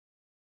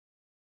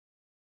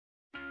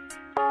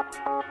I've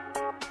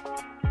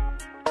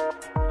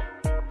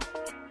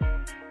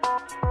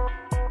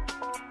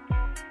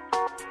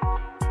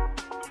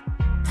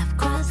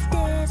crossed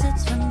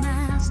deserts for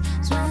miles,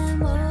 swam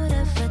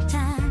water for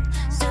time,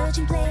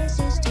 searching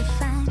places to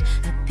find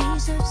a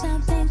piece of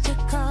something to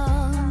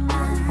call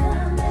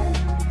mine.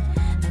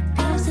 A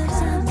piece of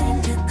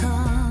something to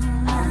call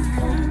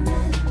mine.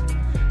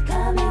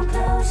 Coming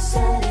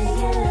closer to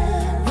you.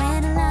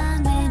 Went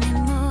along many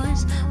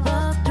moors,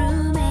 walked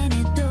through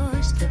many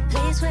doors. The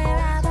place where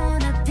I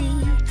wanna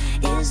be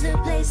is the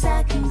place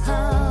I can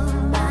call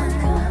mine.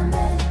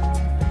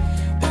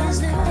 Is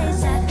the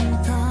place I can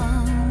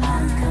call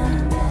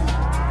mine.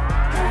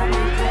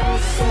 Coming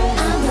closer.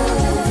 I'm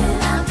moving,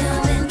 I'm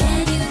coming.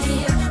 Can you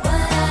hear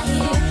what I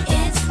hear?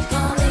 It's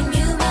calling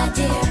you, my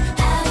dear.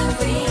 Out of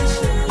reach,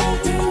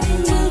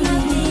 taking to my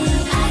knee.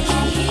 I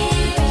can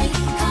hear it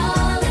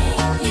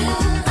calling you.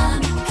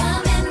 I'm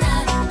coming,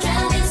 not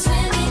drowning,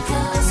 swimming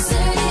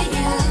closer to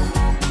you.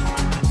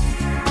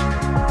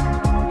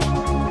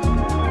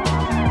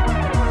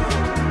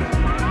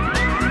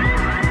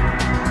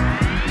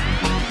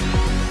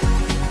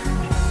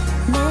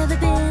 Never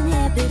been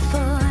here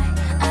before.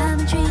 I'm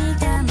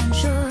intrigued, I'm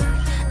unsure.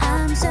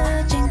 I'm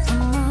searching for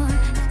more.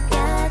 I've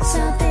got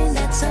something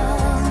that's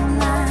all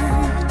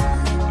mine.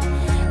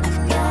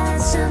 I've got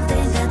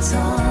something that's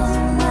all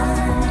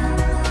mine.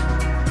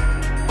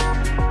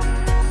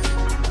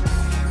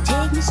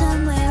 Take me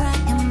somewhere I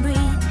can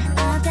breathe.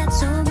 I've got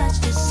so much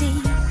to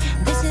see.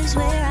 This is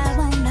where I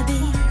wanna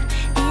be.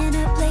 In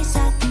a place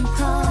I can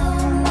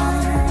call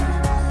mine.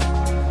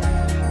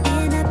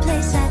 In a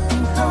place I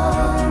can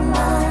call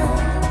mine.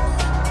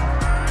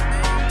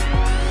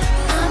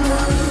 I'm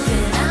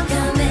moving, I'm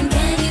coming.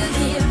 Can you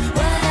hear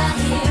what I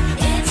hear?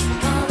 It's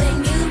calling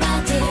you, my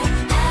dear.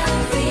 Out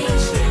of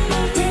reach,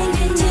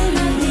 taking to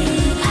my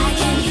knee. I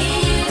can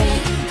hear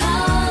it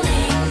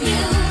calling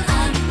you.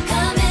 I'm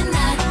coming,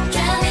 not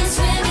drowning,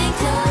 swimming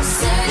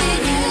closer to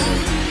you.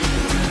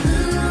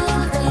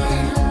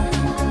 Moving,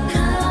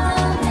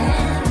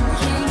 coming.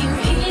 Can you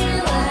hear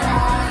what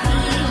I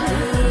hear?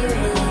 Hear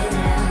it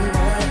in the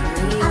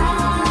breeze. I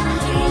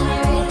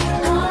hear it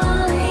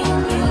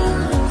calling you,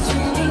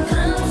 swimming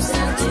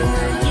closer to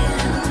you.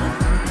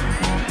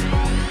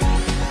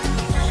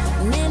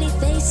 Many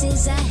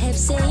faces I have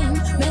seen,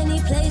 many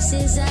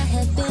places I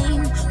have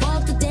been.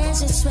 Walked the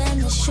desert, swam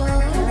the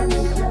shore.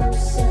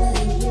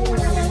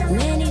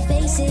 Many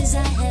faces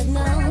I have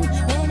known,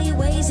 many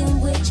ways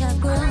in which I've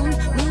grown.